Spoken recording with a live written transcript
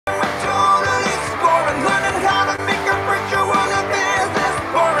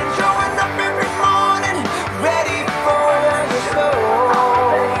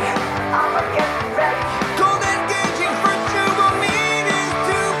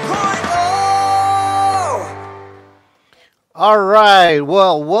All right.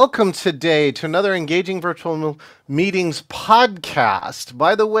 Well, welcome today to another Engaging Virtual Meetings podcast.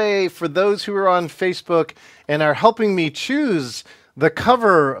 By the way, for those who are on Facebook and are helping me choose the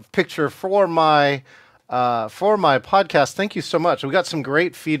cover picture for my podcast, thank you so much. We got some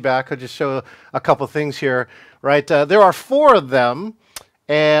great feedback. I'll just show a couple things here. Right, there are four of them.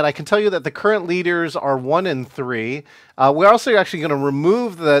 And I can tell you that the current leaders are 1 and 3. We're also actually going to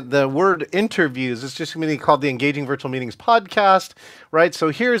remove the word interviews. It's just going to be called the Engaging Virtual Meetings podcast, right? So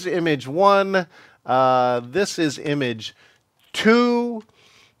here's image 1. This is image 2,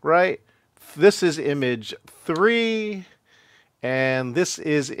 right? This is image 3. And this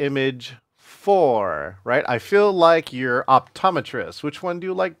is image 4, right? I feel like you're optometrists. Which one do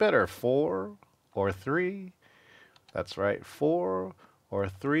you like better, 4 or 3? That's right, 4 or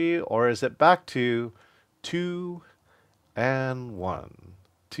 3, or is it back to 2 and 1?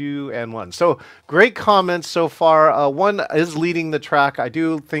 2 and 1. So great comments so far. One is leading the track. I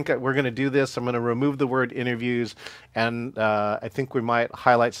do think that we're going to do this. I'm going to remove the word interviews, and I think we might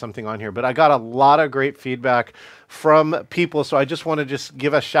highlight something on here. But I got a lot of great feedback from people, so I just want to just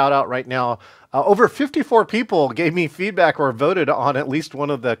give a shout out right now. Over 54 people gave me feedback or voted on at least one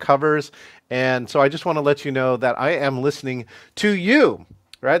of the covers. And so I just want to let you know that I am listening to you,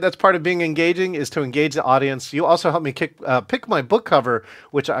 right? That's part of being engaging, is to engage the audience. You also helped me pick my book cover,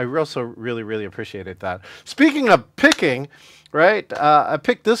 which I also really, really appreciated that. Speaking of picking, right, I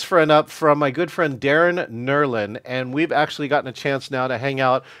picked this friend up from my good friend Darren Nerlin, and we've actually gotten a chance now to hang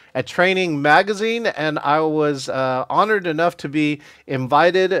out at Training Magazine, and I was honored enough to be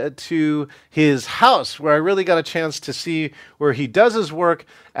invited to his house, where I really got a chance to see where he does his work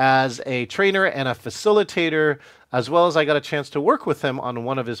as a trainer and a facilitator, as well as I got a chance to work with him on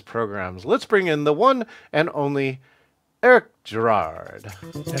one of his programs. Let's bring in the one and only Eric Girard.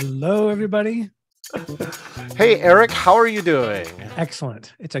 Hello, everybody. Hey, Eric, how are you doing?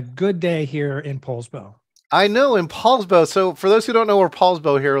 Excellent. It's a good day here in Poulsbo. I know, in Poulsbo. So for those who don't know where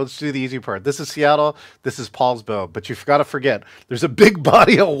Poulsbo here, let's do the easy part. This is Seattle. This is Poulsbo. But you've got to forget, there's a big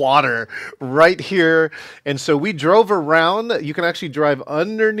body of water right here. And so we drove around. You can actually drive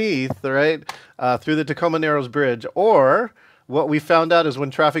underneath, right, through the Tacoma Narrows Bridge. Or what we found out is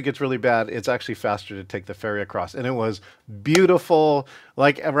when traffic gets really bad, it's actually faster to take the ferry across. And it was beautiful.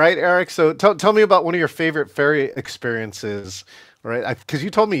 Like, right, Eric? So tell me about one of your favorite ferry experiences, right? Because you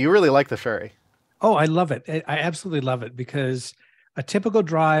told me you really like the ferry. Oh, I love it. I absolutely love it, because a typical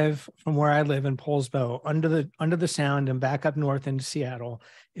drive from where I live in Poulsbo under the Sound and back up north into Seattle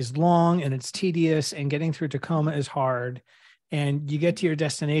is long and it's tedious, and getting through Tacoma is hard, and you get to your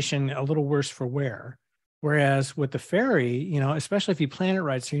destination a little worse for wear. Whereas with the ferry, especially if you plan it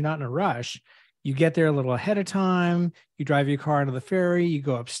right, so you're not in a rush, you get there a little ahead of time, you drive your car into the ferry, you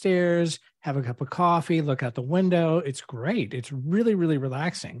go upstairs, have a cup of coffee, look out the window. It's great. It's really, really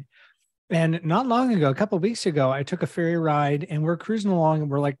relaxing. And not long ago, a couple of weeks ago, I took a ferry ride, and we're cruising along,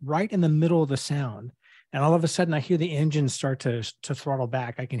 and we're like right in the middle of the Sound. And all of a sudden I hear the engines start to throttle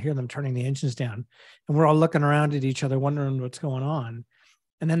back. I can hear them turning the engines down, and we're all looking around at each other, wondering what's going on.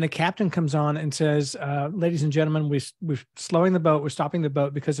 And then the captain comes on and says, ladies and gentlemen, we're slowing the boat. We're stopping the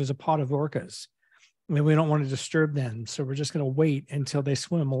boat because there's a pod of orcas. I mean, we don't want to disturb them. So we're just going to wait until they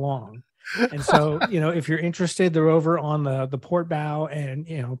swim along. And so, if you're interested, they're over on the port bow,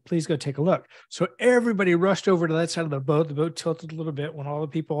 and, please go take a look. So everybody rushed over to that side of the boat. The boat tilted a little bit when all the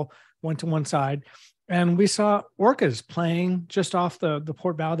people went to one side, and we saw orcas playing just off the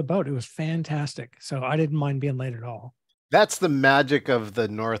port bow of the boat. It was fantastic. So I didn't mind being late at all. That's the magic of the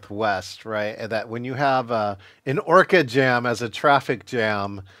Northwest, right? That when you have an orca jam as a traffic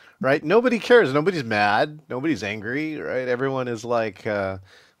jam, right? Nobody cares. Nobody's mad. Nobody's angry, right? Everyone is like,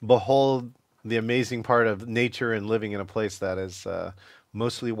 behold the amazing part of nature and living in a place that is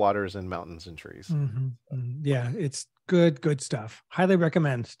mostly waters and mountains and trees. Mm-hmm. Mm-hmm. Yeah, it's good stuff. Highly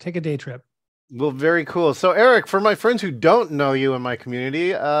recommend. Take a day trip. Well, very cool. So, Eric, for my friends who don't know you in my community,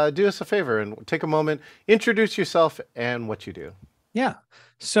 do us a favor and take a moment, introduce yourself and what you do. Yeah.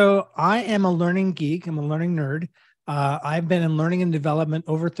 So I am a learning geek. I'm a learning nerd. I've been in learning and development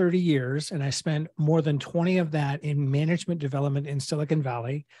over 30 years, and I spent more than 20 of that in management development in Silicon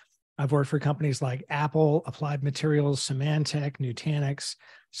Valley. I've worked for companies like Apple, Applied Materials, Symantec, Nutanix.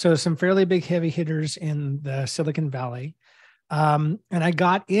 So some fairly big heavy hitters in the Silicon Valley. And I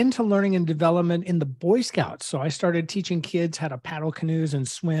got into learning and development in the Boy Scouts. So I started teaching kids how to paddle canoes and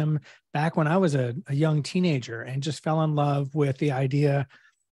swim back when I was a young teenager, and just fell in love with the idea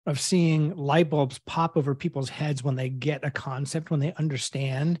of seeing light bulbs pop over people's heads when they get a concept, when they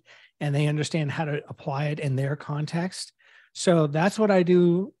understand, and they understand how to apply it in their context. So that's what I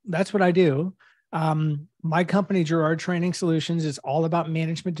do. My company, Girard Training Solutions, is all about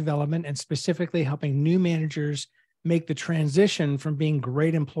management development and specifically helping new managers make the transition from being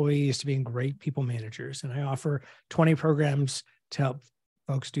great employees to being great people managers. And I offer 20 programs to help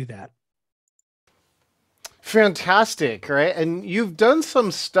folks do that. Fantastic, right? And you've done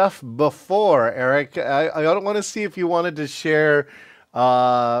some stuff before, Eric. I don't want to see if you wanted to share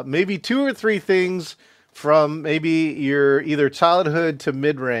maybe two or three things from maybe your either childhood to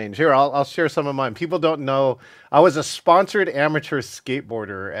mid-range. Here, I'll share some of mine. People don't know I was a sponsored amateur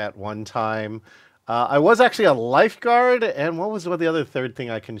skateboarder at one time. I was actually a lifeguard, and what was the other third thing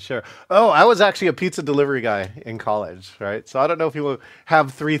I can share? Oh, I was actually a pizza delivery guy in college, right? So I don't know if you will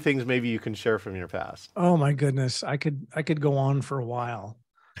have three things maybe you can share from your past. Oh my goodness, I could go on for a while.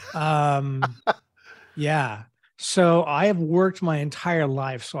 Um, yeah. So I have worked my entire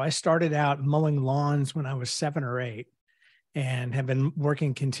life. So I started out mowing lawns when I was 7 or 8 and have been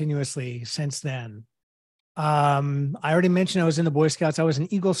working continuously since then. I already mentioned I was in the Boy Scouts. I was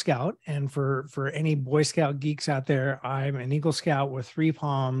an Eagle Scout, and for any Boy Scout geeks out there, I'm an Eagle Scout with 3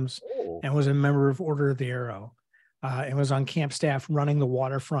 palms Oh. and was a member of Order of the Arrow. And was on camp staff running the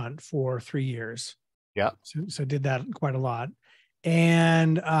waterfront for 3 years. Yeah. So did that quite a lot.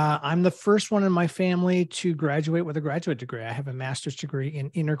 And I'm the first one in my family to graduate with a graduate degree. I have a master's degree in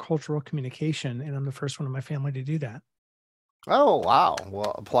intercultural communication, and I'm the first one in my family to do that. Oh, wow.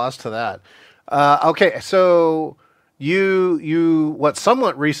 Well, applause to that. Okay, so you what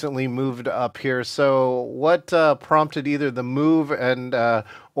somewhat recently moved up here. So what prompted either the move and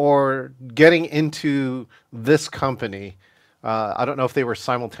or getting into this company? I don't know if they were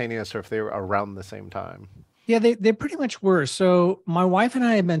simultaneous or if they were around the same time. Yeah, they pretty much were. So my wife and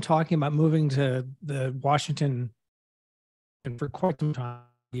I have been talking about moving to the Washington for quite some time,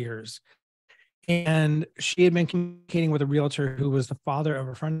 years. And she had been communicating with a realtor who was the father of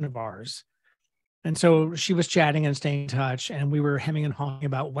a friend of ours. And so she was chatting and staying in touch, and we were hemming and hawing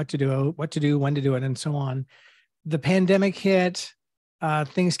about what to do, when to do it, and so on. The pandemic hit.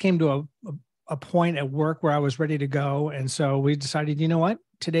 Things came to a point at work where I was ready to go. And so we decided, you know what?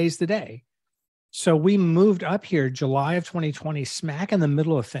 Today's the day. So we moved up here July of 2020, smack in the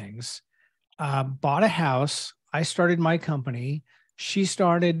middle of things, bought a house. I started my company. She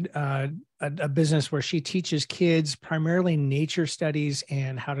started a business where she teaches kids primarily nature studies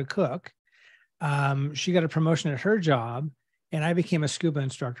and how to cook. She got a promotion at her job, and I became a scuba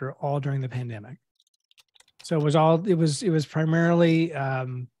instructor all during the pandemic. So it was primarily,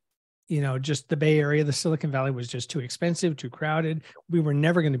 just the Bay Area. The Silicon Valley was just too expensive, too crowded. We were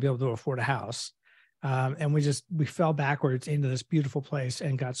never going to be able to afford a house. And we fell backwards into this beautiful place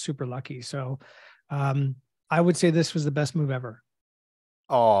and got super lucky. So I would say this was the best move ever.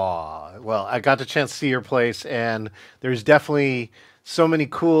 Oh, well, I got the chance to see your place, and there's definitely so many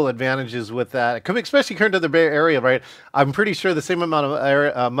cool advantages with that. Especially compared to the Bay Area, right? I'm pretty sure the same amount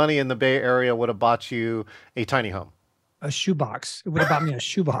of money in the Bay Area would have bought you a tiny home. A shoebox. It would have bought me a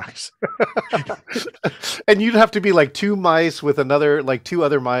shoebox. And you'd have to be like two mice with like two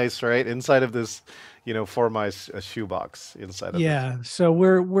other mice, right? Inside of this, four mice, a shoebox inside of Yeah. this. So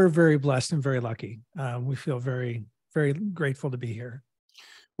we're very blessed and very lucky. We feel very, very grateful to be here.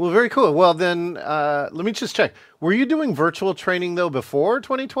 Well, very cool. Well, then let me just check. Were you doing virtual training though before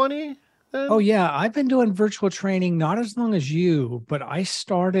 2020? Oh yeah, I've been doing virtual training not as long as you, but I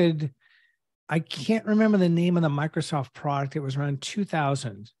can't remember the name of the Microsoft product. It was around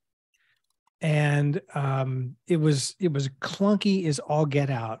 2000. And it was clunky as all get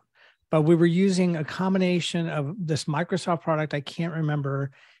out. But we were using a combination of this Microsoft product, I can't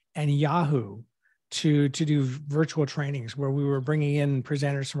remember, and Yahoo to do virtual trainings where we were bringing in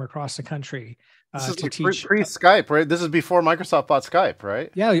presenters from across the country This is to like teach. pre-Skype, right? This is before Microsoft bought Skype, right?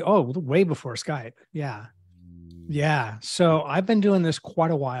 Yeah. Oh, way before Skype. Yeah. Yeah. So I've been doing this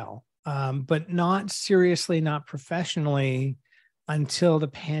quite a while, but not seriously, not professionally until the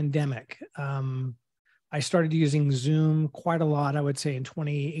pandemic. I started using Zoom quite a lot, I would say, in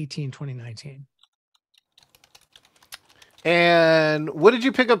 2018, 2019. And what did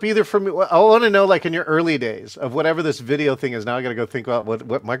you pick up either from, I want to know, like in your early days of whatever this video thing is. Now I got to go think about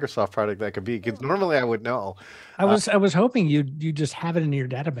what Microsoft product that could be, because normally I would know. I was hoping you just have it in your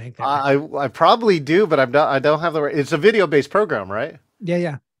data bank there. I probably do, but I don't have the right. It's a video based program, right? Yeah,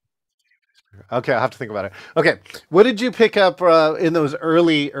 yeah. Okay, I have to think about it. Okay, what did you pick up in those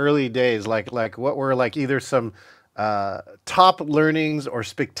early days? Like what were like either some top learnings or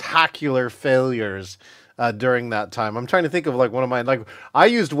spectacular failures during that time. I'm trying to think of like one of mine. Like I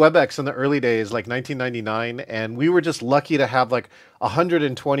used WebEx in the early days, like 1999, and we were just lucky to have like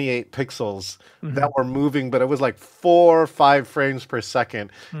 128 pixels that Hmm. were moving, but it was like 4 or 5 frames per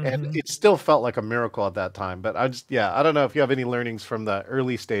second, and Hmm. it still felt like a miracle at that time. But yeah, I don't know if you have any learnings from the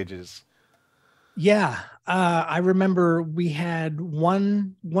early stages. Yeah, I remember we had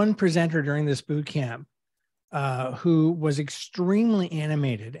one presenter during this boot camp who was extremely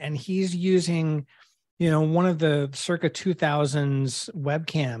animated, and he's using, one of the circa 2000s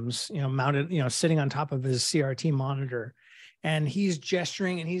webcams, mounted, sitting on top of his CRT monitor. And he's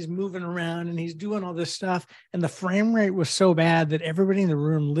gesturing and he's moving around and he's doing all this stuff. And the frame rate was so bad that everybody in the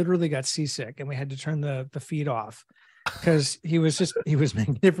room literally got seasick and we had to turn the feed off because he was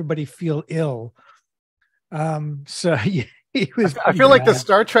making everybody feel ill. So yeah, he was I pretty feel like the bad.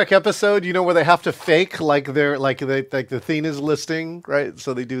 Star Trek episode, where they have to fake like the thing is listing, right?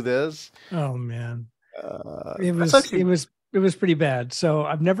 So they do this. Oh man. It That's was actually it was it was pretty bad. So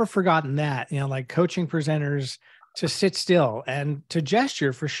I've never forgotten that, like coaching presenters to sit still and to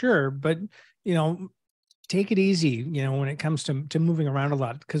gesture for sure, but you know, take it easy, when it comes to moving around a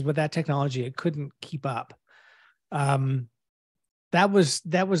lot, because with that technology, it couldn't keep up. Um, that was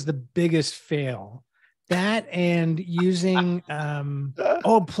the biggest fail. That and using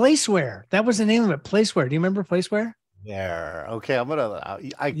placeware. That was the name of it, placeware. Do you remember placeware? there. Okay, I'm gonna.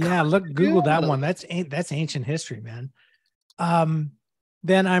 I Yeah, look, yeah. Google that one. That's ancient history, man. Um,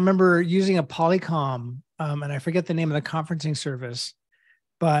 then I remember using a Polycom, and I forget the name of the conferencing service,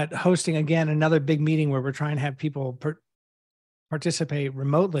 but hosting again another big meeting where we're trying to have people participate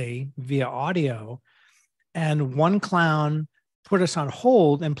remotely via audio. And one clown put us on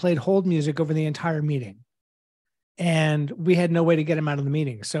hold and played hold music over the entire meeting. And we had no way to get him out of the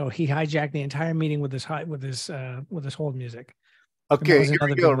meeting, so he hijacked the entire meeting with his hold music, and that Okay, was here we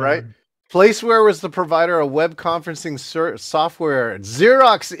another go. big Right, one. Placeware was the provider of web conferencing software.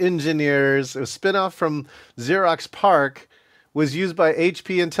 Xerox engineers, a spinoff from Xerox PARC, was used by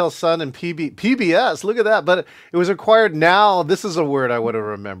HP, Intel, Sun, and PBS. Look at that! But it was acquired now. This is a word I would have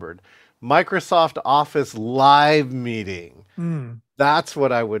remembered. Microsoft Office Live Meeting. Mm, That's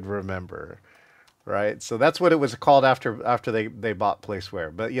what I would remember. Right? So that's what it was called after they bought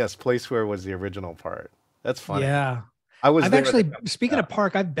Placeware. But yes, Placeware was the original part. That's funny. yeah, I was I've there at the actually, company. speaking Yeah. of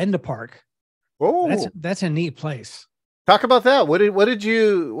Park, I've been to Park. That's Oh, that's a neat place. talk about that. What did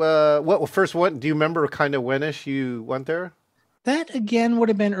you what do you remember kind of whenish you went there? That again would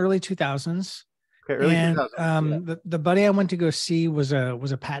have been early 2000s. Okay, early And 2000s. Yeah. the buddy I went to go see was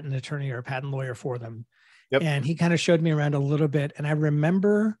a patent attorney or a patent lawyer for them. Yep. And he kind of showed me around a little bit. And I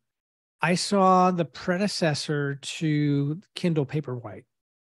remember I saw the predecessor to Kindle Paperwhite.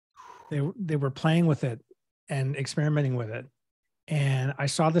 They were playing with it and experimenting with it. And I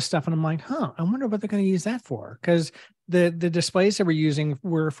saw this stuff and I'm like, huh, I wonder what they're going to use that for. Because the displays they were using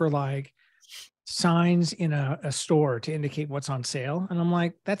were for like signs in a store to indicate what's on sale. And I'm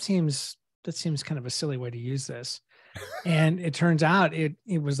like, that seems kind of a silly way to use this. And it turns out it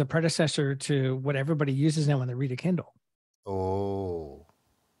was the predecessor to what everybody uses now when they read a Kindle. Oh,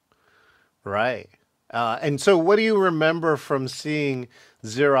 right. And so, what do you remember from seeing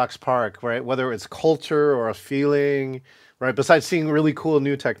Xerox Park, right? Whether it's culture or a feeling, right? Besides seeing really cool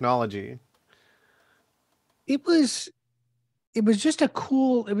new technology. It was it was just a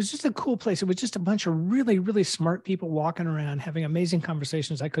cool place. It was just a bunch of really, really smart people walking around having amazing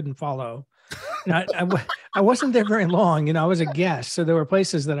conversations I couldn't follow. I wasn't there very long. I was a guest. So there were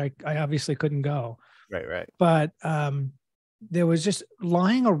places that I obviously couldn't go. Right, right. But there was just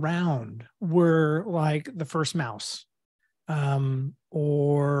lying around were like the first mouse.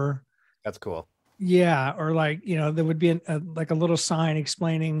 Or That's cool. yeah, or like, there would be like a little sign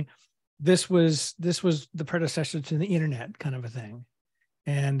explaining this was the predecessor to the internet kind of a thing.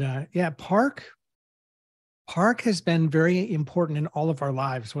 And yeah, park has been very important in all of our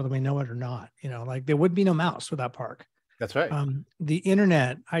lives, whether we know it or not. Like there would be no mouse without park. That's right. The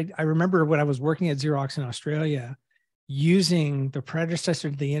internet, I remember when I was working at Xerox in Australia, using the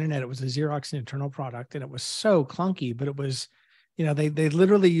predecessor to the internet. It was a Xerox internal product, and it was so clunky, but it was, they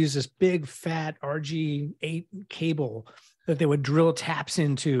literally used this big fat RG8 cable that they would drill taps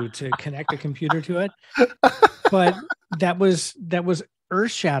into to connect a computer to it. But that was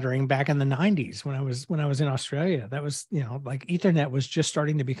earth shattering back in the 90s when I was in Australia. That was, like Ethernet was just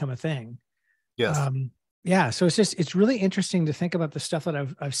starting to become a thing. Yes. Yeah, so it's really interesting to think about the stuff that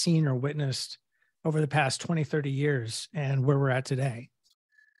I've seen or witnessed over the past 20, 30 years and where we're at today.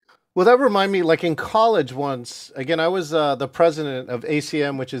 Well, that remind me, like in college once, again, I was the president of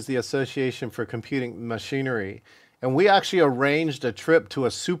ACM, which is the Association for Computing Machinery. and we actually arranged a trip to a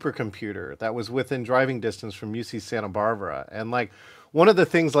supercomputer that was within driving distance from UC Santa Barbara. And like one of the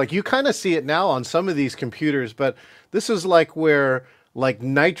things, like you kind of see it now on some of these computers, but this is like where like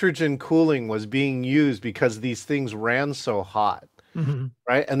nitrogen cooling was being used because these things ran so hot. Hmm.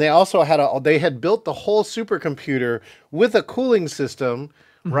 Right, and they also had they had built the whole supercomputer with a cooling system,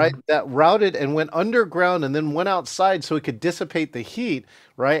 right, Hmm. that routed and went underground and then went outside so it could dissipate the heat,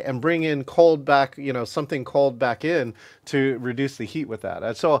 right, and bring in cold back, something cold back in to reduce the heat with that.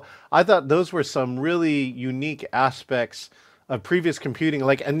 And so I thought those were some really unique aspects of previous computing.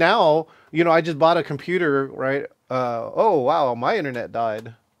 Like, and now, I just bought a computer, right? Oh wow, my internet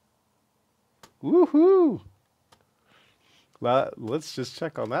died. Woohoo! Let's just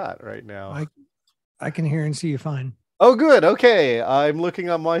check on that right now. I I can hear and see you fine. Oh, good. Okay. I'm looking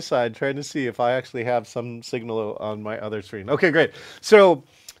on my side, trying to see if I actually have some signal on my other screen. Okay, great. So,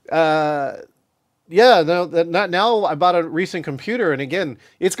 uh, yeah, no, now I bought a recent computer, and again,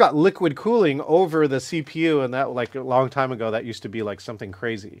 it's got liquid cooling over the CPU, and that like a long time ago, that used to be like something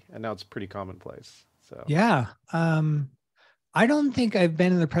crazy, and now it's pretty commonplace. So, Yeah. I don't think I've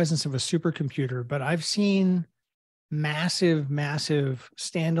been in the presence of a supercomputer, but I've seen massive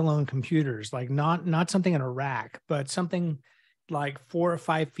standalone computers, like not something in a rack, but something like 4 or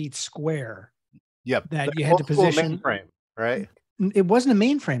 5 feet square yep, the that you had old to school position. mainframe, right? It wasn't a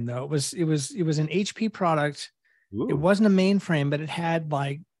mainframe though. It was an HP product. It Ooh. wasn't a mainframe, but it had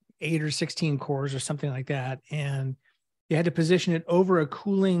like 8 or 16 cores or something like that. And you had to position it over a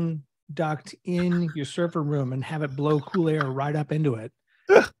cooling duct in your server room and have it blow cool air right up into it.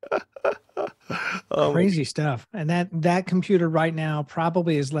 Um, Crazy stuff. And that computer right now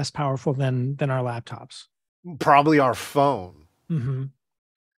probably is less powerful than our laptops. probably our phone. Hmm.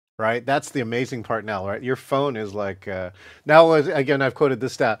 Right? That's the amazing part now, right? Your phone is like now. Again, I've quoted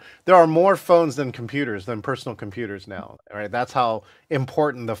this stat. There are more phones than computers, than personal computers now. Right? That's how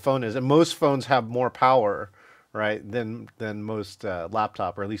important the phone is, and most phones have more power, right, than most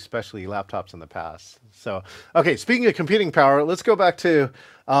laptop, or at least especially laptops in the past. So, okay. Speaking of computing power, let's go back to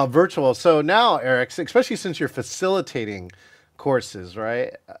virtual. So now, Eric, especially since you're facilitating courses,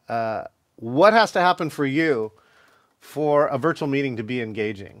 right? Uh, what has to happen for you for a virtual meeting to be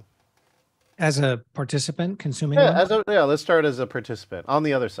engaging? As a participant consuming one. Yeah, let's start as a participant on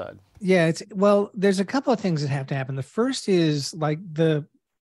the other side. Yeah, there's a couple of things that have to happen. The first is like the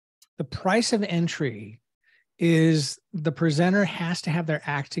price of entry is the presenter has to have their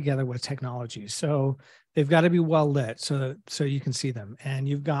act together with technology. So they've got to be well lit so you can see them, and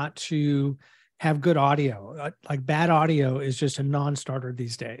you've got to have good audio. Like bad audio is just a non-starter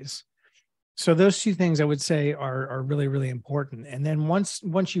these days. So those two things I would say are really important. And then once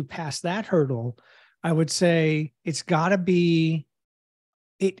you pass that hurdle, I would say it's got to be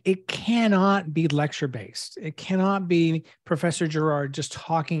it cannot be lecture based. It cannot be Professor Girard just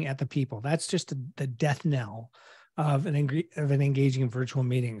talking at the people. That's just the death knell of an engaging virtual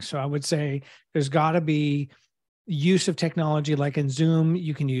meeting. So I would say there's got to be use of technology, like in Zoom.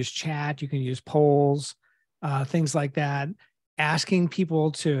 You can use chat, you can use polls, things like that. Asking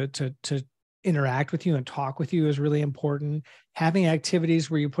people to interact with you and talk with you is really important. Having activities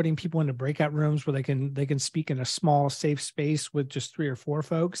where you're putting people into breakout rooms where they can speak in a small safe space with just 3 or 4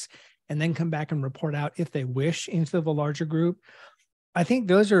 folks, and then come back and report out if they wish into the larger group. I think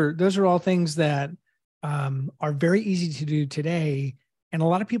those are all things that are very easy to do today, and a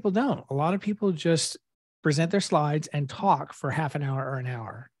lot of people don't. A lot of people just present their slides and talk for half an hour or an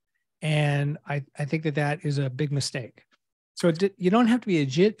hour, and I think that is a big mistake. So you don't have to be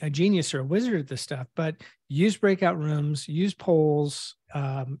a genius or a wizard at this stuff, but use breakout rooms, use polls,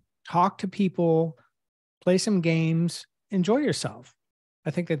 talk to people, play some games, enjoy yourself.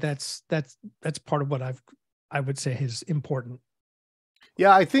 I think that's part of what I would say is important.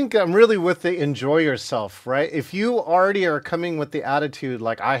 Yeah, I think I'm really with the enjoy yourself, right? If you already are coming with the attitude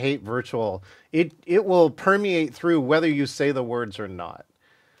like I hate virtual, it will permeate through whether you say the words or not.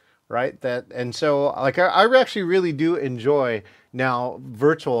 Right, that and so like I actually really do enjoy now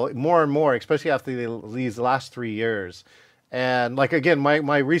virtual more and more, especially after these last 3 years. And like again,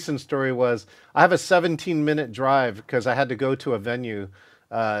 my recent story was I have a 17-minute drive because I had to go to a venue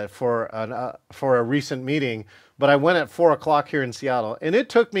for a recent meeting, but I went at 4 o'clock here in Seattle, and it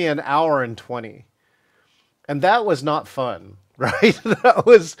took me an hour and 20, and that was not fun. Right, that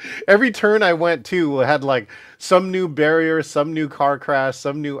was every turn I went to had like some new barrier, some new car crash,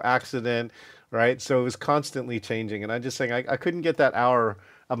 some new accident. Right, so it was constantly changing, and I just saying I couldn't get that hour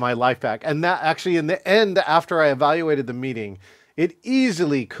of my life back. And that actually, in the end, after I evaluated the meeting, it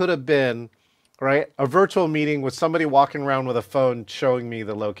easily could have been right a virtual meeting with somebody walking around with a phone showing me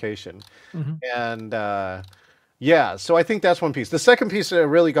the location. Mhm. And Yeah, so I think that's one piece. The second piece that I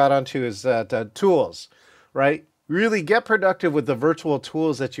really got onto is that tools, right? Really get productive with the virtual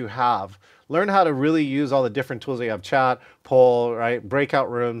tools that you have. Learn how to really use all the different tools that you have: chat, poll, right? Breakout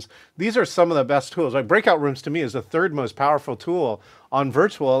rooms. These are some of the best tools. Like breakout rooms to me is the third most powerful tool on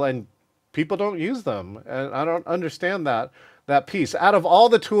virtual, and people don't use them. And I don't understand that piece. Out of all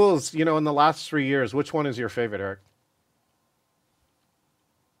the tools, in the last 3 years, which one is your favorite, Eric?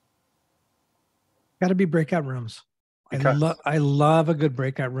 Got to be breakout rooms. Because I love a good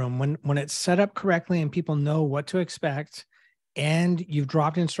breakout room when it's set up correctly and people know what to expect, and you've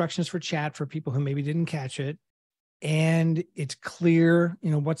dropped instructions for chat for people who maybe didn't catch it, and it's clear,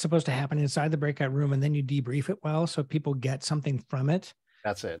 what's supposed to happen inside the breakout room, and then you debrief it well so people get something from it.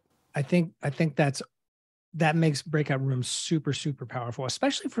 that's it. I think that makes breakout rooms super, super powerful,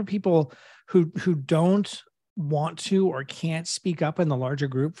 especially for people who don't want to or can't speak up in the larger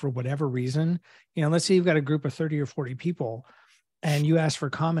group for whatever reason. Let's say you've got a group of 30 or 40 people and you ask for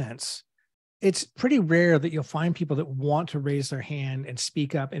comments. It's pretty rare that you'll find people that want to raise their hand and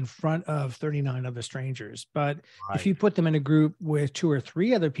speak up in front of 39 other strangers. But if Right. you put them in a group with 2 or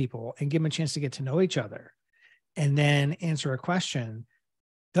 3 other people and give them a chance to get to know each other and then answer a question,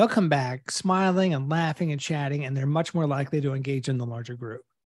 they'll come back smiling and laughing and chatting, and they're much more likely to engage in the larger group.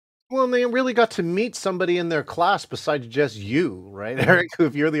 Well, and they really got to meet somebody in their class besides just you, right, Eric?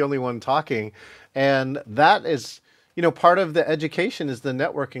 If you're the only one talking. And that is, part of the education is the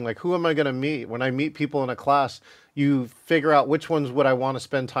networking. Like, who am I going to meet? When I meet people in a class, you figure out which ones would I want to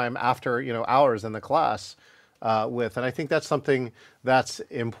spend time after, hours in the class with. And I think that's something that's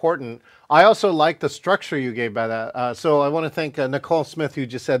important. I also like the structure you gave by that. So I want to thank Nicole Smith, who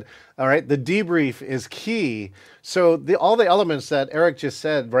just said, all right, the debrief is key. So all the elements that Eric just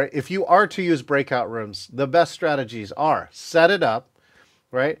said, right? If you are to use breakout rooms, the best strategies are set it up,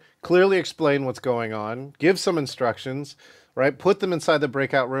 right? Clearly explain what's going on, give some instructions, right? Put them inside the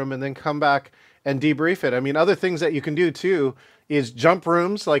breakout room and then come back and debrief it. I mean, other things that you can do too is jump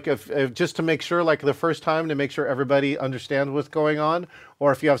rooms, like if just to make sure, like the first time, to make sure everybody understands what's going on,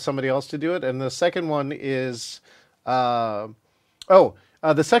 or if you have somebody else to do it. And the second one is, the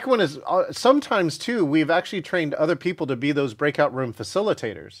second one is sometimes too, we've actually trained other people to be those breakout room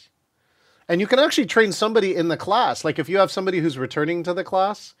facilitators. And you can actually train somebody in the class. Like if you have somebody who's returning to the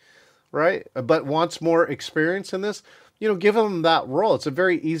class, right, but wants more experience in this, give them that role. It's a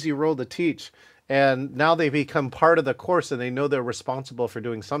very easy role to teach. And now they become part of the course and they know they're responsible for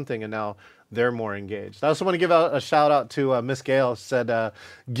doing something, and now they're more engaged. I also want to give out a shout out to Miss Gale. Said,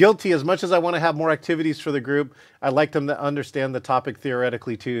 guilty. As much as I want to have more activities for the group, I like them to understand the topic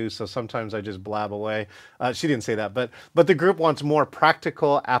theoretically too. So sometimes I just blab away. She didn't say that, but the group wants more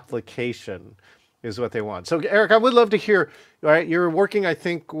practical application is what they want. So Eric, I would love to hear, all right, you're working, I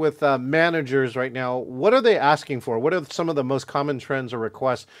think, with managers right now. What are they asking for? What are some of the most common trends or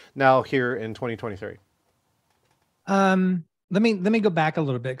requests now here in 2023? Let me go back a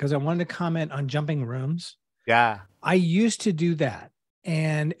little bit because I wanted to comment on jumping rooms. Yeah. I used to do that.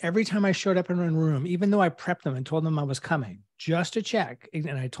 And every time I showed up in a room, even though I prepped them and told them I was coming just to check, and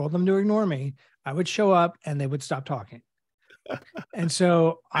I told them to ignore me, I would show up and they would stop talking. And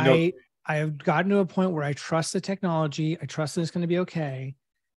so I have gotten to a point where I trust the technology. I trust that it's going to be okay.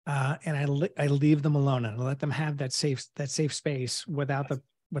 And I leave them alone and I let them have that safe space without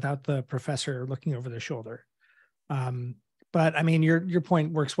the professor looking over their shoulder. But I mean, your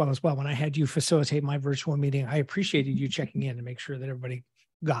point works well as well. When I had you facilitate my virtual meeting, I appreciated you checking in to make sure that everybody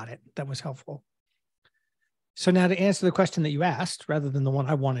got it. That was helpful. So now to answer the question that you asked, rather than the one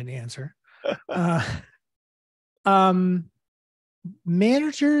I wanted to answer,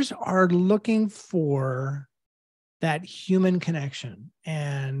 managers are looking for that human connection.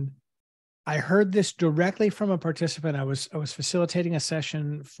 And I heard this directly from a participant. I was facilitating a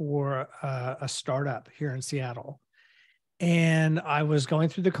session for a startup here in Seattle. And I was going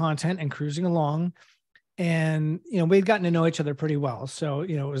through the content and cruising along. And, we'd gotten to know each other pretty well. So,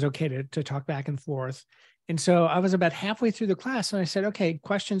 it was okay to talk back and forth. And so I was about halfway through the class and I said, okay,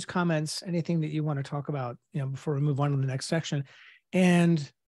 questions, comments, anything that you want to talk about, before we move on to the next section.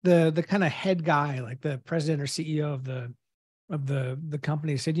 And the kind of head guy, like the president or CEO of the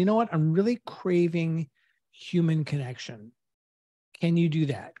company, said, you know what? I'm really craving human connection. Can you do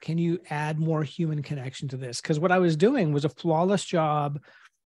that? Can you add more human connection to this? Because what I was doing was a flawless job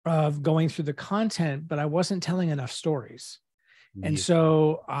of going through the content, but I wasn't telling enough stories. And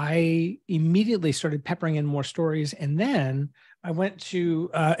so I immediately started peppering in more stories. And then I went to,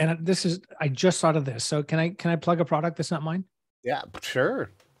 I just thought of this. So can I plug a product that's not mine? Yeah, sure.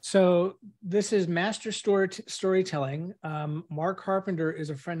 So this is Master Storytelling. Mark Carpenter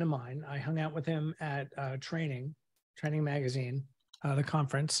is a friend of mine. I hung out with him at Training Magazine, the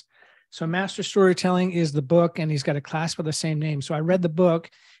conference. So Master Storytelling is the book, and he's got a class by the same name. So I read the book,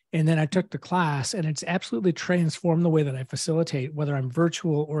 and then I took the class, and it's absolutely transformed the way that I facilitate, whether I'm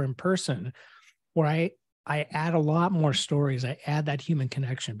virtual or in person, where I add a lot more stories. I add that human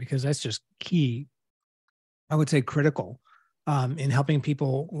connection because that's just key. I would say critical in helping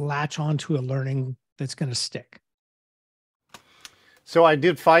people latch onto a learning that's going to stick. So I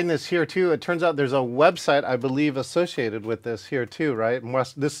did find this here too. It turns out there's a website, I believe, associated with this here too, right?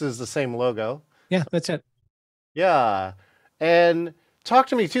 This is the same logo. Yeah, that's it. Yeah. And talk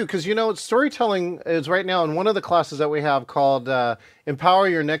to me too, because storytelling is right now in one of the classes that we have called Empower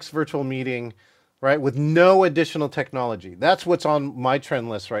Your Next Virtual Meeting, right? With no additional technology. That's what's on my trend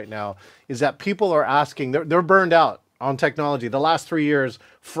list right now, is that people are asking, they're burned out on technology. The last 3 years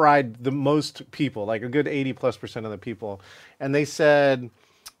fried the most people, like a good 80+% of the people. And they said,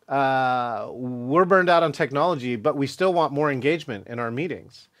 we're burned out on technology, but we still want more engagement in our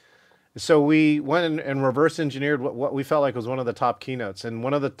meetings. So we went and reverse engineered what we felt like was one of the top keynotes. And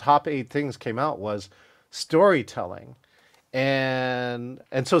one of the top 8 things came out was storytelling. And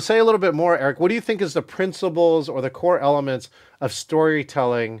so say a little bit more, Eric, what do you think is the principles or the core elements of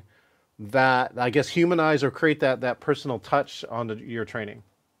storytelling that I guess humanize or create that personal touch on your training?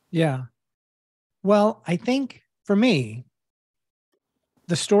 Yeah. Well, I think for me,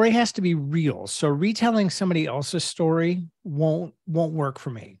 the story has to be real. So retelling somebody else's story won't work for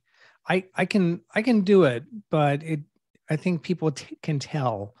me. I can do it, but I think people can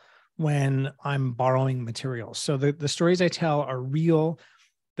tell when I'm borrowing materials. So the stories I tell are real.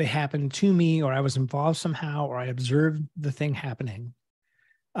 They happened to me, or I was involved somehow, or I observed the thing happening.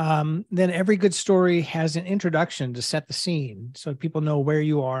 Then every good story has an introduction to set the scene so people know where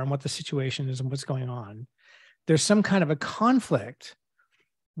you are and what the situation is and what's going on. There's some kind of a conflict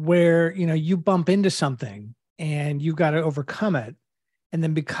where, you bump into something and you've got to overcome it. And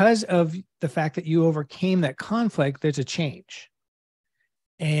then because of the fact that you overcame that conflict, there's a change.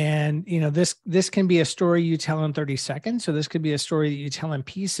 And, this can be a story you tell in 30 seconds. So this could be a story that you tell in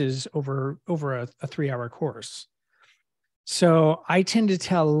pieces over a 3-hour course. So I tend to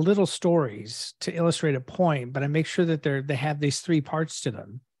tell little stories to illustrate a point, but I make sure that they have these 3 parts to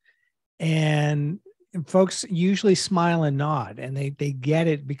them. And folks usually smile and nod, and they get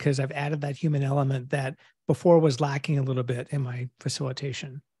it because I've added that human element that before was lacking a little bit in my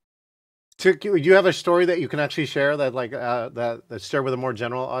facilitation. Do you have a story that you can actually share that share with a more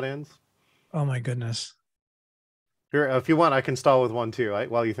general audience? Oh my goodness. Here, if you want, I can stall with one too,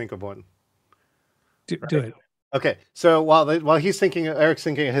 while you think of one. Do it. Okay, so while Eric's thinking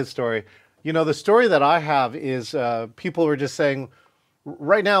of his story, the story that I have is people were just saying,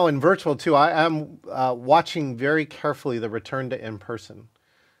 right now in virtual too, I am watching very carefully the return to in-person,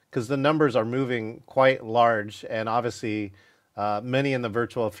 because the numbers are moving quite large, and obviously many in the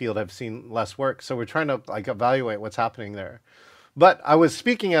virtual field have seen less work. So we're trying to evaluate what's happening there. But I was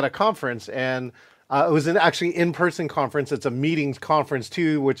speaking at a conference, and it was actually in-person conference. It's a meetings conference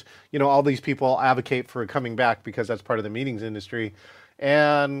too, which, all these people advocate for coming back because that's part of the meetings industry.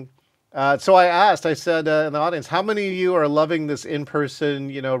 And so I said in the audience, how many of you are loving this in-person,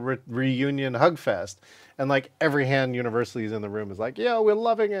 reunion hug fest? And every hand universally is in the room is like, yeah, we're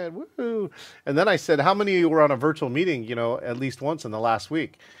loving it. Woo! And then I said, how many of you were on a virtual meeting, at least once in the last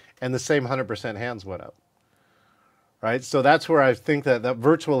week? And the same 100% hands went up. Right. So that's where I think that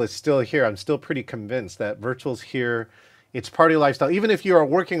virtual is still here. I'm still pretty convinced that virtual's here. It's party lifestyle. Even if you are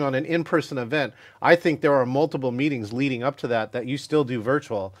working on an in-person event, I think there are multiple meetings leading up to that you still do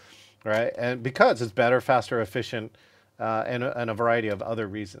virtual, right? And because it's better, faster, efficient, and a variety of other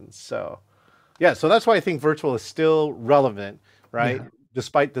reasons. So, yeah. So that's why I think virtual is still relevant, right? Yeah.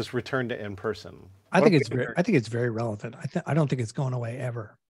 Despite this return to in-person. I think it's very relevant. I don't think it's going away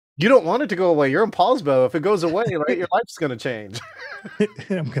ever. You don't want it to go away. You're in Paulsbo. If it goes away, right, your life's going to change.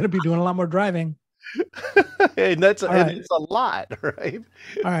 I'm going to be doing a lot more driving. And it's a lot, right?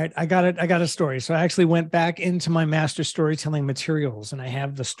 All right. I got a story. So I actually went back into my master storytelling materials, and I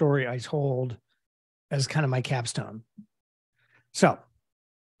have the story I told as kind of my capstone. So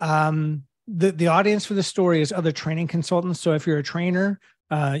the audience for the story is other training consultants. So if you're a trainer,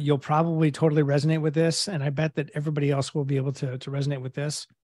 you'll probably totally resonate with this. And I bet that everybody else will be able to resonate with this.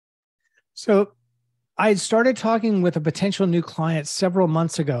 So I had started talking with a potential new client several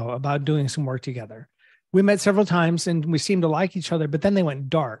months ago about doing some work together. We met several times and we seemed to like each other, but then they went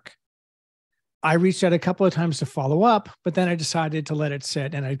dark. I reached out a couple of times to follow up, but then I decided to let it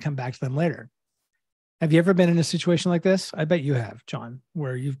sit and I'd come back to them later. Have you ever been in a situation like this? I bet you have, John,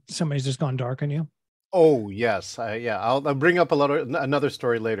 where somebody's just gone dark on you. Oh, yes. Yeah, I'll bring up another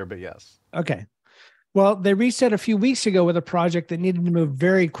story later, but yes. Okay. Well, they reached out a few weeks ago with a project that needed to move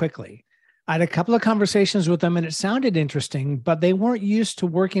very quickly. I had a couple of conversations with them and it sounded interesting, but they weren't used to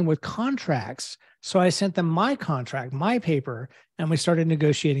working with contracts. So I sent them my contract, my paper, and we started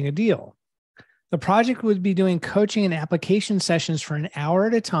negotiating a deal. The project would be doing coaching and application sessions for an hour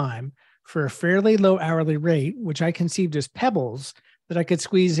at a time for a fairly low hourly rate, which I conceived as pebbles that I could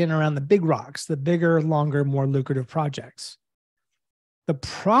squeeze in around the big rocks, the bigger, longer, more lucrative projects. The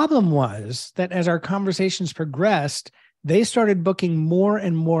problem was that as our conversations progressed, they started booking more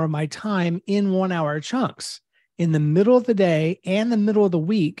and more of my time in 1 hour chunks in the middle of the day and the middle of the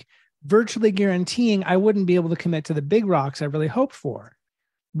week, virtually guaranteeing I wouldn't be able to commit to the big rocks I really hoped for.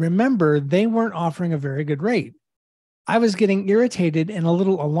 Remember, they weren't offering a very good rate. I was getting irritated and a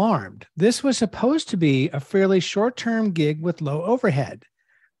little alarmed. This was supposed to be a fairly short-term gig with low overhead,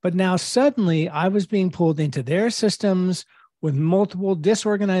 but now suddenly I was being pulled into their systems with multiple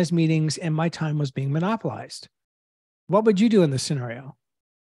disorganized meetings and my time was being monopolized. What would you do in this scenario?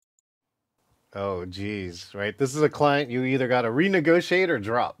 Oh, geez, right? This is a client you either got to renegotiate or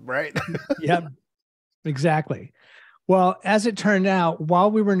drop, right? Yep, exactly. Well, as it turned out,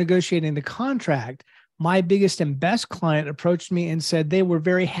 while we were negotiating the contract, my biggest and best client approached me and said they were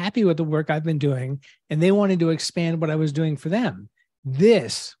very happy with the work I've been doing and they wanted to expand what I was doing for them.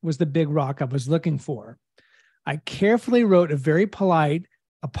 This was the big rock I was looking for. I carefully wrote a very polite,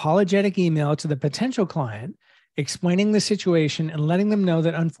 apologetic email to the potential client, explaining the situation and letting them know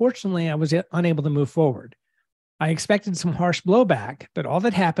that unfortunately I was unable to move forward. I expected some harsh blowback, but all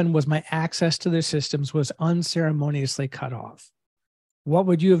that happened was my access to their systems was unceremoniously cut off. What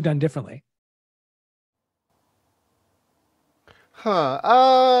would you have done differently? Huh.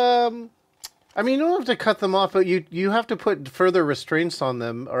 I mean, you don't have to cut them off, but you have to put further restraints on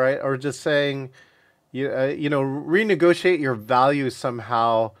them, all right? Or just saying, renegotiate your values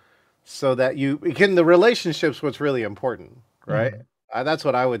somehow so that the relationship's what's really important, right? Mhm. That's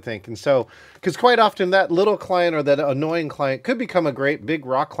what I would think. And so, because quite often that little client or that annoying client could become a great big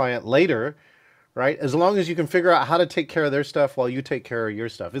rock client later, right? As long as you can figure out how to take care of their stuff while you take care of your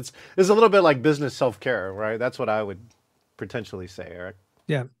stuff. It's a little bit like business self-care, right? That's what I would potentially say, Eric.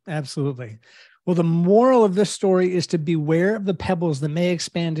 Yeah, absolutely. Well, the moral of this story is to beware of the pebbles that may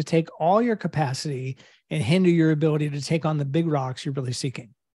expand to take all your capacity and hinder your ability to take on the big rocks you're really seeking.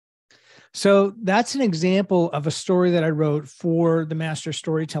 So that's an example of a story that I wrote for the master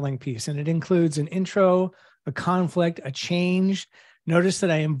storytelling piece. And it includes an intro, a conflict, a change. Notice that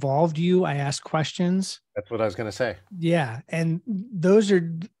I involved you. I asked questions. That's what I was going to say. Yeah. And those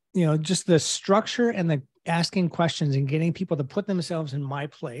are, just the structure and the asking questions and getting people to put themselves in my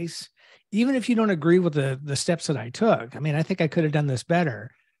place. Even if you don't agree with the steps that I took, I mean, I think I could have done this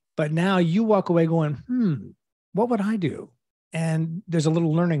better. But now you walk away going, what would I do? And there's a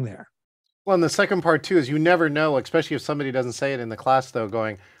little learning there. Well, and the second part too is you never know, especially if somebody doesn't say it in the class, though,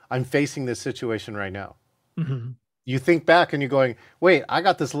 going, I'm facing this situation right now. Mm-hmm. You think back and you're going, wait, I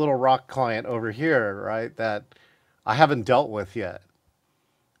got this little rock client over here, right, that I haven't dealt with yet.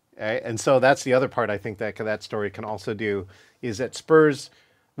 Okay? And so that's the other part I think that story can also do is it spurs,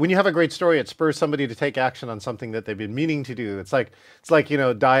 when you have a great story, it spurs somebody to take action on something that they've been meaning to do. It's like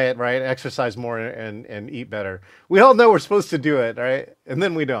diet, right? Exercise more and eat better. We all know we're supposed to do it, right? And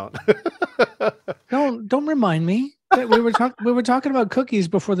then we don't. Don't remind me. We were talking about cookies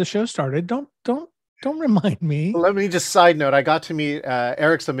before the show started. Don't remind me. Let me just side note. I got to meet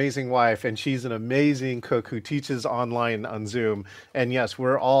Eric's amazing wife, and she's an amazing cook who teaches online on Zoom. And yes,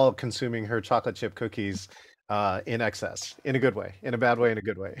 we're all consuming her chocolate chip cookies in excess, in a good way, in a bad way, in a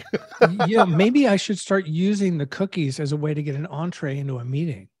good way. Yeah, maybe I should start using the cookies as a way to get an entree into a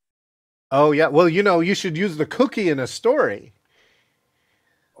meeting. Oh yeah, well you should use the cookie in a story.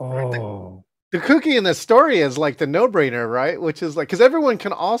 Right? Oh, The cookie in the story is like the no-brainer, right? Which is like because everyone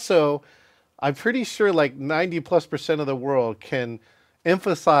can also. I'm pretty sure like 90+% of the world can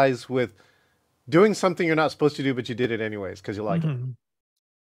emphasize with doing something you're not supposed to do, but you did it anyways because you like it. mhm.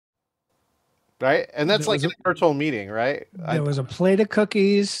 Right? And that's There like was in a a virtual meeting, right? there was a plate of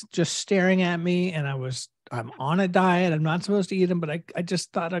cookies just staring at me, and I'm on a diet. I'm not supposed to eat them, but I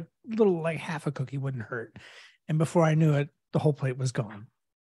just thought a little like half a cookie wouldn't hurt. And before I knew it, the whole plate was gone.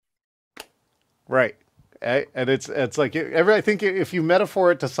 Right. And it's like I think if you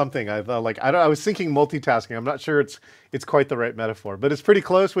metaphor it to something, I thought like I was thinking multitasking. I'm not sure it's quite the right metaphor, but it's pretty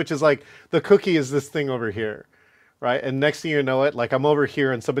close. Which is like the cookie is this thing over here, right? And next thing you know it, like I'm over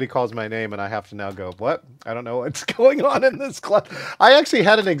here and somebody calls my name and I have to now go, what? I don't know what's going on in this class. I actually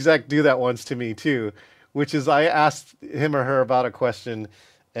had an exec do that once to me too, which is I asked him or her about a question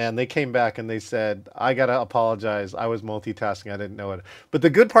and they came back and they said, I gotta apologize. I was multitasking. I didn't know it. But the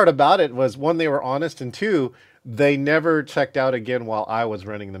good part about it was one, they were honest, and two, they never checked out again while I was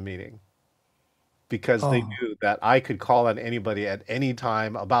running the meeting because they Oh, knew that I could call on anybody at any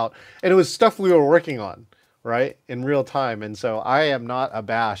time about, and it was stuff we were working on, right, in real time. And so I am not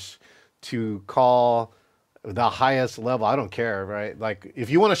abashed to call the highest level. I don't care, right? Like if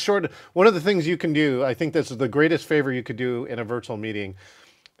you want to short, one of the things you can do, I think this is the greatest favor you could do in a virtual meeting,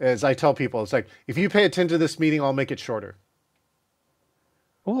 is I tell people, it's like, if you pay attention to this meeting, I'll make it shorter,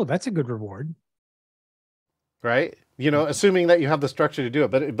 oh, that's a good reward. right? You know, assuming that you have the structure to do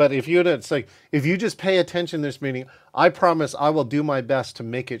it. But if you, it's like, if you just pay attention to this meeting, I promise I will do my best to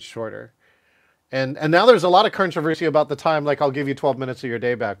make it shorter. And now there's a lot of controversy about the time, like I'll give you 12 minutes of your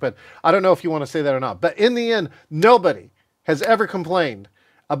day back. But I don't know if you want to say that or not. But in the end, nobody has ever complained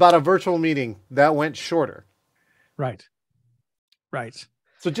about a virtual meeting that went shorter. Right. Right.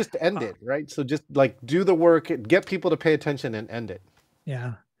 So just end Uh, it, right? So just like do the work, get people to pay attention and end it.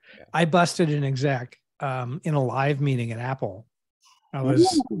 yeah. Yeah. I busted an exec in a live meeting at Apple.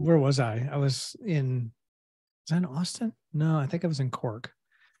 Where was I? Was I in Austin? No, I think I was in Cork.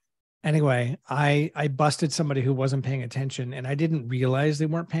 Anyway, I busted somebody who wasn't paying attention, and I didn't realize they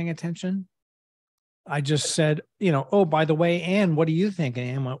weren't paying attention. I just said, oh, by the way, Anne, what do you think? And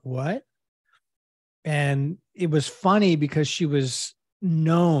Anne went, what? And it was funny because she was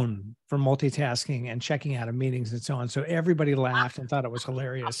known for multitasking and checking out of meetings and so on. So everybody laughed and thought it was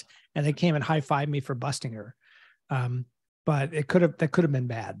hilarious. And they came and high-fived me for busting her. But that could have been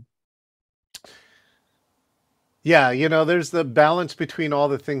bad. Yeah, there's the balance between all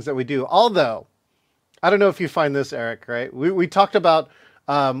the things that we do. Although, I don't know if you find this, Eric, right? We talked about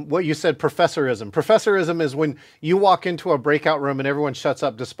what you said, professorism. Professorism is when you walk into a breakout room and everyone shuts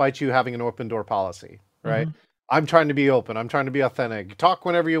up despite you having an open door policy, right? Mhm. I'm trying to be open. I'm trying to be authentic. Talk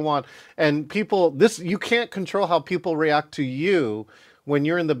whenever you want. And people, you can't control how people react to you when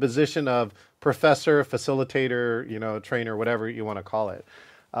you're in the position of professor, facilitator, trainer, whatever you want to call it.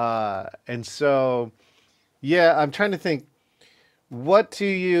 And so, yeah, I'm trying to think, what do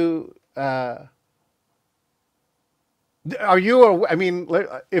you, are you, I mean,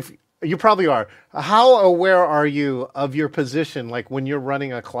 if you probably are, how aware are you of your position, like when you're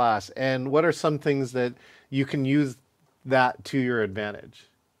running a class, and what are some things that you can use that to your advantage?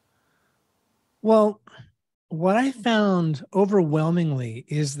 Well, what I found overwhelmingly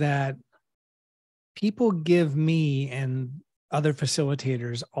is that people give me and other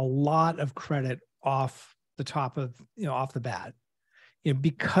facilitators a lot of credit off the top of, off the bat.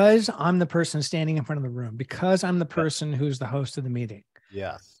 Because I'm the person standing in front of the room, because I'm the person who's the host of the meeting.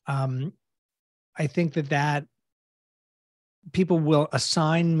 Yes. I think that people will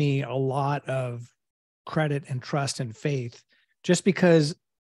assign me a lot of credit and trust and faith just because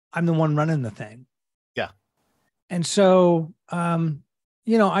I'm the one running the thing. Yeah. And so,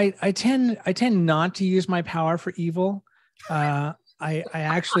 I tend not to use my power for evil. I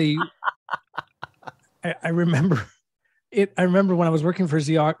actually, I remember it. I remember when I was working for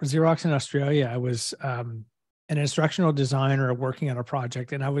Xerox in Australia, I was an instructional designer working on a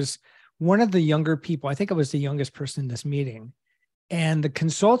project, and I was one of the younger people. I think I was the youngest person in this meeting. And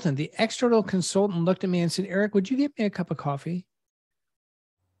the external consultant looked at me and said, Eric, would you get me a cup of coffee?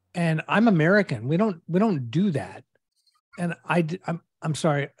 And I'm American. We don't do that. And I'm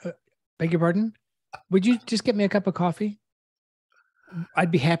sorry, beg your pardon. Would you just get me a cup of coffee?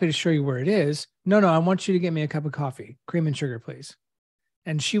 I'd be happy to show you where it is. No, I want you to get me a cup of coffee, cream and sugar, please.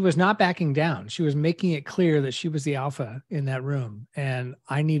 And she was not backing down. She was making it clear that she was the alpha in that room, and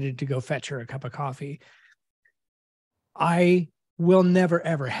I needed to go fetch her a cup of coffee. I will never,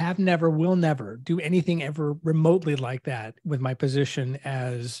 ever, have never, will never do anything ever remotely like that with my position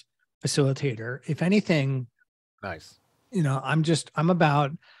as facilitator. If anything, Nice. I'm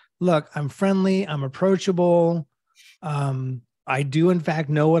about, look, I'm friendly, I'm approachable. I do in fact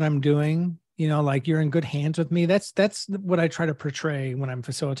know what I'm doing. Like you're in good hands with me. That's what I try to portray when I'm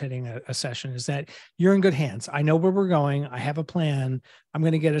facilitating a session, is that you're in good hands. I know where we're going. I have a plan. I'm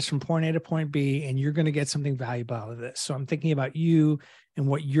going to get us from point A to point B, and you're going to get something valuable out of this. So I'm thinking about you and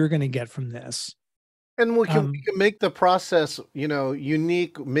what you're going to get from this. And we can make the process,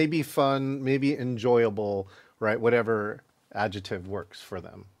 unique, maybe fun, maybe enjoyable, right? Whatever adjective works for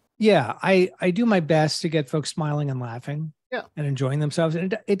them. Yeah, I do my best to get folks smiling and laughing. Yeah. And enjoying themselves.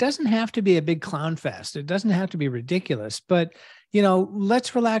 And it doesn't have to be a big clown fest. It doesn't have to be ridiculous, but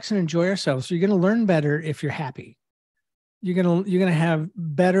let's relax and enjoy ourselves. So you're going to learn better if you're happy. you're gonna have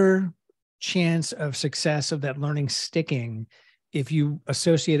better chance of success of that learning sticking if you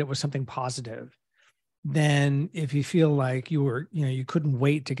associate it with something positive than if you feel like you couldn't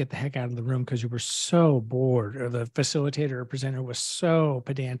wait to get the heck out of the room because you were so bored or the facilitator or presenter was so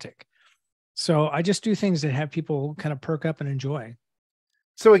pedantic. So I just do things that have people kind of perk up and enjoy.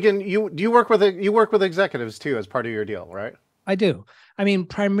 So again, you work with you work with executives too as part of your deal, right? I do. I mean,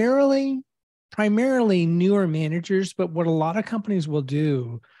 primarily newer managers, but what a lot of companies will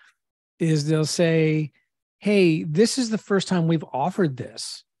do is they'll say, "Hey, this is the first time we've offered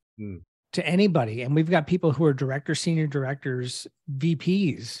this Mm. to anybody, and we've got people who are directors, senior directors,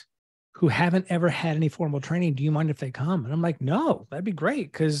 VPs who haven't ever had any formal training. Do you mind if they come?" And I'm like, "No, that'd be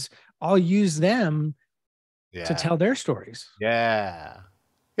great because I'll use them to Yeah. tell their stories." Yeah.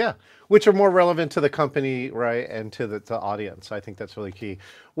 Yeah, which are more relevant to the company, right, and to the audience. I think that's really key.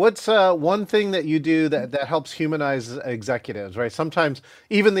 What's one thing that you do that helps humanize executives, right? Sometimes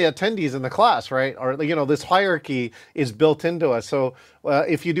even the attendees in the class, right, or this hierarchy is built into us. So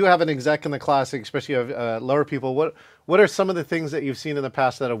if you do have an exec in the class, especially of lower people, what are some of the things that you've seen in the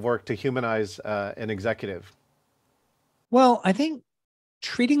past that have worked to humanize an executive? Well, I think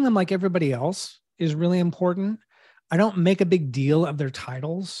treating them like everybody else is really important. I don't make a big deal of their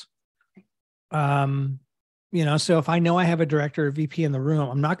titles. Um, so if I know I have a director or VP in the room,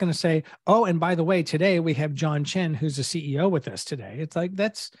 I'm not going to say, "Oh, and by the way, today we have John Chen, who's the CEO with us today." It's like,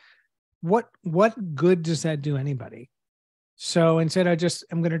 that's what good does that do anybody? So instead,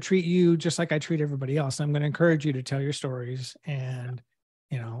 I'm going to treat you just like I treat everybody else. I'm going to encourage you to tell your stories and,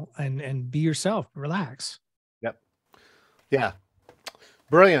 and be yourself, relax. Yep. Yeah.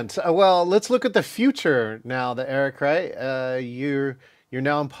 Brilliant. Well, let's look at the future now, that Eric, right? You're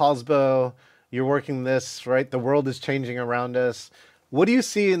now in Paulsbo. You're working this, right? The world is changing around us. What do you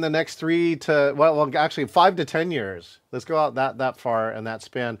see in the next actually 5 to 10 years? Let's go out that far and that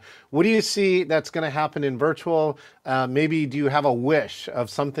span. What do you see that's going to happen in virtual? Maybe do you have a wish of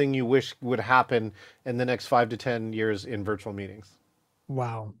something you wish would happen in the next 5 to 10 years in virtual meetings?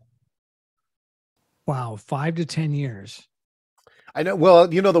 Wow. Wow. 5 to 10 years. I know. Well,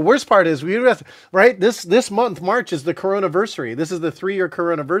 the worst part is right. This month, March, is the coronaversary. This is the 3-year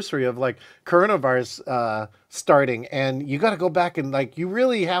coronaversary of like coronavirus starting, and you got to go back and like you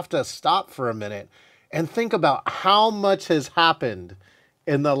really have to stop for a minute and think about how much has happened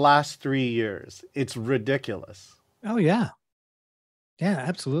in the last 3 years. It's ridiculous. Oh yeah. Yeah,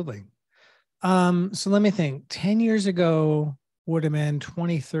 absolutely. So let me think. 10 years ago would have been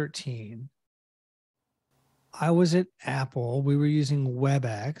 2013. I was at Apple. We were using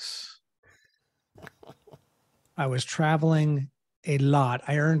WebEx. I was traveling a lot.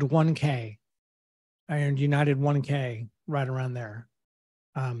 I earned 1K. I earned United 1K right around there.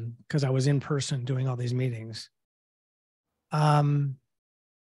 Because I was in person doing all these meetings. I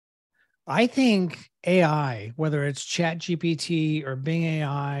think AI, whether it's Chat GPT or Bing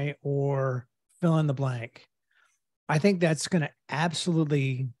AI or fill in the blank, I think that's going to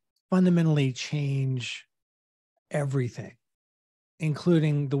absolutely fundamentally change everything,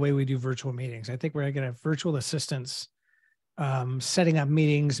 including the way we do virtual meetings. I think we're going to have virtual assistants setting up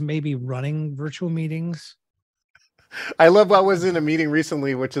meetings, maybe running virtual meetings. I love. I was in a meeting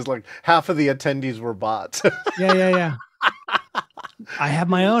recently, which is like half of the attendees were bots. Yeah, yeah, yeah. I have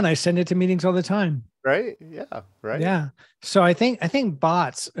my own. I send it to meetings all the time. Right? Yeah. Right. Yeah. So I think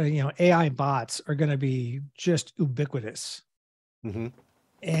bots, AI bots are going to be just ubiquitous. Mm-hmm.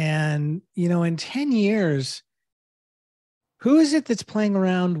 And, in 10 years, who is it that's playing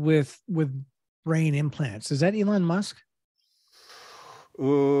around with brain implants? Is that Elon Musk?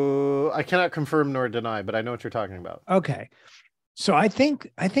 Ooh, I cannot confirm nor deny, but I know what you're talking about. Okay. So I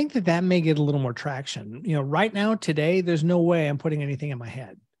think that may get a little more traction. Right now, today, there's no way I'm putting anything in my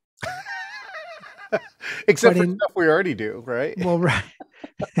head. Except But for stuff we already do, right? well, right.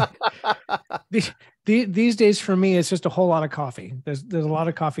 These days for me, it's just a whole lot of coffee. There's a lot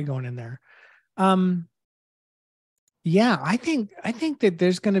of coffee going in there. Yeah, I think that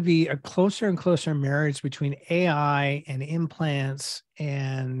there's going to be a closer and closer marriage between AI and implants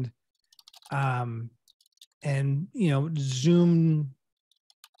um and Zoom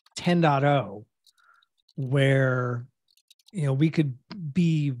 10.0, where we could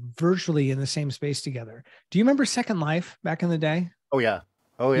be virtually in the same space together. Do you remember Second Life back in the day? Oh yeah.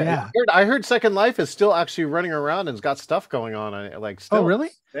 Oh yeah. Yeah. I heard Second Life is still actually running around and's got stuff going on it, like Oh, still.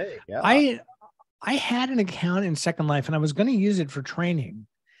 really? Hey, yeah. I had an account in Second Life and I was going to use it for training.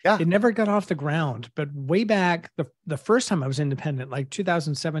 Yeah. It never got off the ground, but way back the first time I was independent, like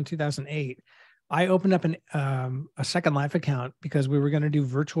 2007, 2008, I opened up a Second Life account because we were going to do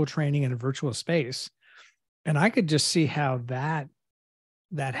virtual training in a virtual space. And I could just see how that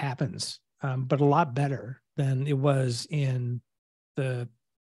happens, but a lot better than it was in the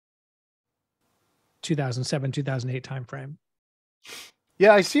 2007, 2008 timeframe.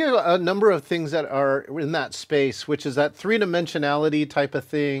 Yeah, I see a number of things that are in that space, which is that three-dimensionality type of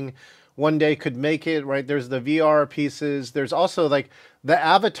thing. One day could make it, right? There's the VR pieces. There's also like the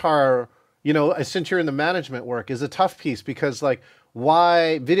avatar, since you're in the management work, is a tough piece because like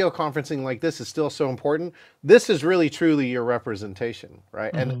why video conferencing like this is still so important. This is really truly your representation,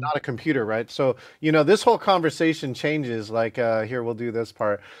 right? And Mm-hmm. not a computer, right? So, this whole conversation changes like here we'll do this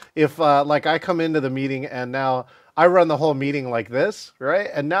part. If like I come into the meeting and now I run the whole meeting like this, right?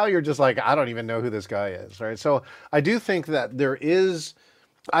 And now you're just like, I don't even know who this guy is, right? So I do think that there is,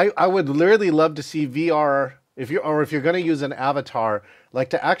 I would literally love to see VR if you're going to use an avatar, like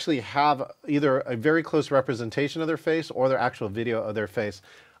to actually have either a very close representation of their face or their actual video of their face.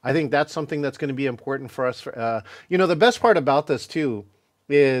 I think that's something that's going to be important for us. The best part about this too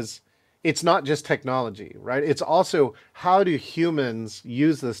is it's not just technology, right? It's also how do humans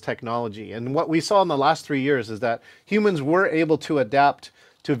use this technology? And what we saw in the last 3 years is that humans were able to adapt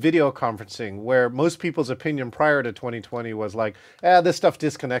to video conferencing, where most people's opinion prior to 2020 was like, this stuff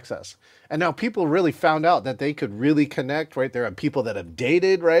disconnects us. And now people really found out that they could really connect, right? There are people that have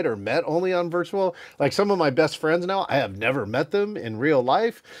dated, right, or met only on virtual. Like some of my best friends now, I have never met them in real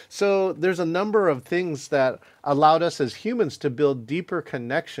life. So there's a number of things that allowed us as humans to build deeper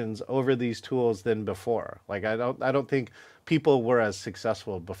connections over these tools than before. Like I don't think people were as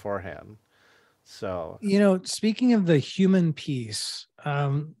successful beforehand. So Speaking of the human piece,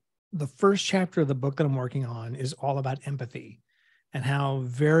 the first chapter of the book that I'm working on is all about empathy and how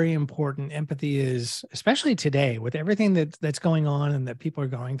very important empathy is, especially today with everything that's going on and that people are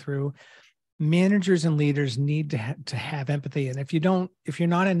going through. Managers and leaders need to have empathy. And if you're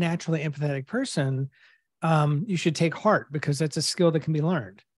not a naturally empathetic person, you should take heart, because that's a skill that can be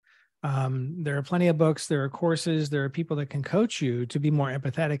learned. There are plenty of books, there are courses, there are people that can coach you to be more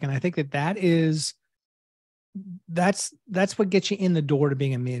empathetic. And I think that's what gets you in the door to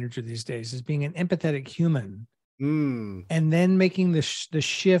being a manager these days, is being an empathetic human. mm, And then making the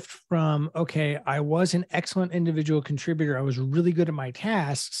shift from, okay, I was an excellent individual contributor, I was really good at my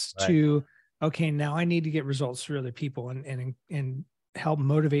tasks, right. to, okay, now I need to get results for other people and help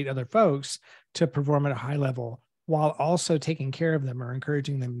motivate other folks to perform at a high level, while also taking care of them or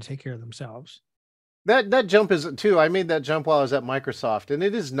encouraging them to take care of themselves. That jump is too. I made that jump while I was at Microsoft, and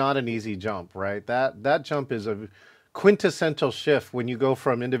it is not an easy jump, right? That jump is a quintessential shift when you go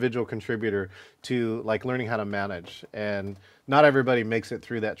from individual contributor to like learning how to manage, and not everybody makes it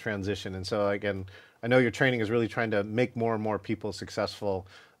through that transition. And so again, I know your training is really trying to make more and more people successful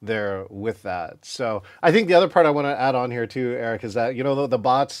there with that. So I think the other part I want to add on here too, Eric, is that the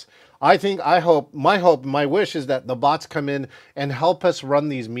bots. My wish is that the bots come in and help us run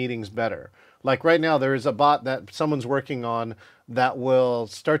these meetings better. Like right now, there is a bot that someone's working on that will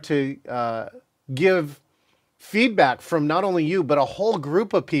start to give feedback from not only you, but a whole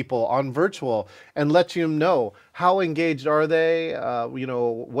group of people on virtual, and let you know how engaged are they,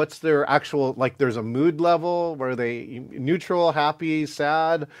 what's their actual, like there's a mood level, where they neutral, happy,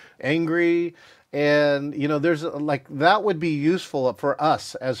 sad, angry. And, there's like, that would be useful for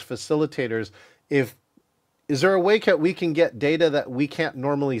us as facilitators. If Is there a way we can get data that we can't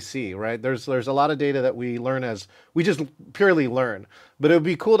normally see, right? There's a lot of data that we learn as we just purely learn, but it would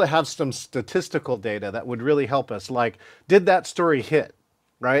be cool to have some statistical data that would really help us. Like, did that story hit,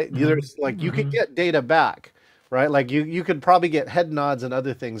 right? Mm-hmm. There's like you could Mm-hmm. get data back, right? Like you could probably get head nods and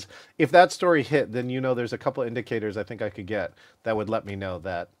other things. If that story hit, then there's a couple indicators I think I could get that would let me know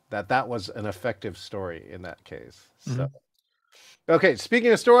that was an effective story in that case. Mm-hmm. So. Okay,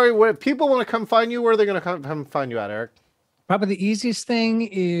 speaking of story, where people want to come find you, where are they going to come find you at, Eric? Probably the easiest thing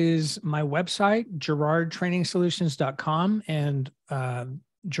is my website, girardtrainingsolutions.com. And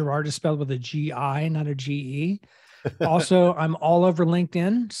Girard is spelled with a G-I, not a G-E. Also, I'm all over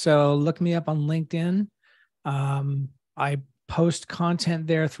LinkedIn. So look me up on LinkedIn. I post content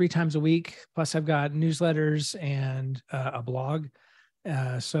there 3 times a week. Plus, I've got newsletters and a blog.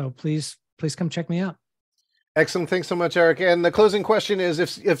 So please come check me out. Excellent. Thanks so much, Eric. And the closing question is,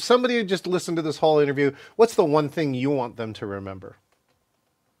 if somebody just listened to this whole interview, what's the one thing you want them to remember?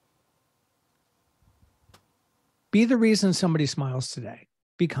 Be the reason somebody smiles today.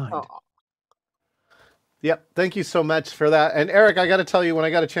 Be kind. Oh. Yep. Thank you so much for that. And Eric, I got to tell you, when I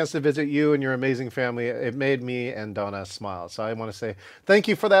got a chance to visit you and your amazing family, it made me and Donna smile. So I want to say thank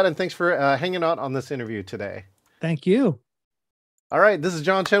you for that. And thanks for hanging out on this interview today. Thank you. All right. This is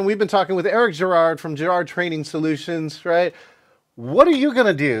John Chen. We've been talking with Eric Girard from Girard Training Solutions, right? What are you going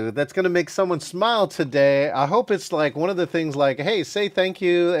to do that's going to make someone smile today? I hope it's like one of the things like, hey, say thank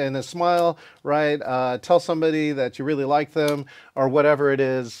you and a smile, right? Tell somebody that you really like them or whatever it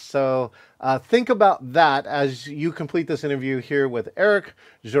is. So think about that as you complete this interview here with Eric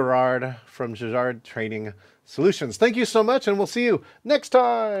Girard from Girard Training Solutions. Thank you so much, and we'll see you next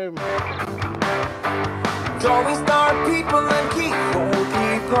time. Always start people and keep going.